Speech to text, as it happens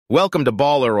Welcome to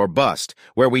Baller or Bust,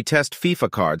 where we test FIFA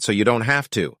cards so you don't have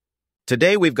to.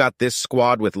 Today we've got this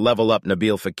squad with Level Up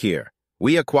Fekir.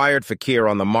 We acquired Fekir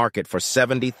on the market for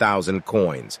 70,000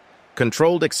 coins.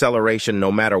 Controlled acceleration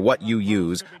no matter what you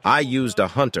use. I used a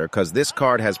Hunter cause this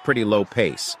card has pretty low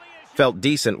pace. Felt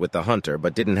decent with the Hunter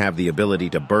but didn't have the ability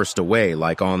to burst away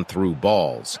like on through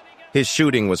balls. His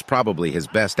shooting was probably his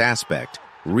best aspect.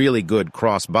 Really good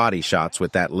cross-body shots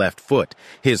with that left foot.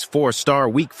 His 4-star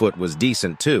weak foot was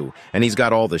decent too, and he's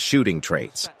got all the shooting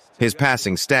traits. His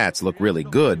passing stats look really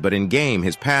good, but in game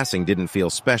his passing didn't feel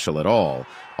special at all.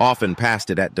 Often passed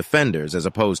it at defenders as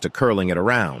opposed to curling it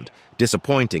around.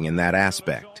 Disappointing in that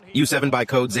aspect. U7 by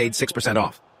code ZAID 6%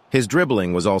 off. His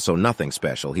dribbling was also nothing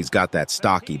special. He's got that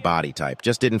stocky body type,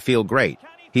 just didn't feel great.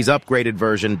 His upgraded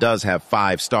version does have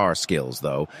 5-star skills,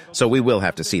 though, so we will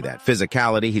have to see that.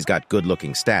 Physicality, he's got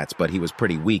good-looking stats, but he was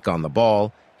pretty weak on the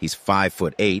ball. He's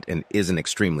 5'8" and isn't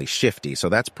extremely shifty, so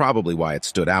that's probably why it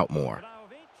stood out more.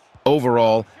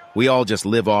 Overall, we all just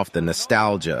live off the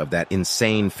nostalgia of that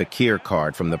insane Fekir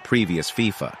card from the previous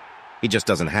FIFA. He just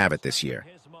doesn't have it this year.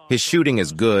 His shooting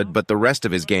is good, but the rest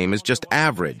of his game is just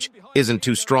average. Isn't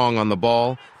too strong on the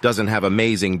ball, doesn't have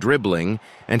amazing dribbling,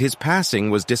 and his passing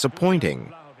was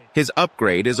disappointing. His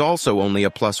upgrade is also only a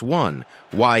 +1.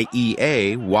 Why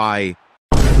EA? Why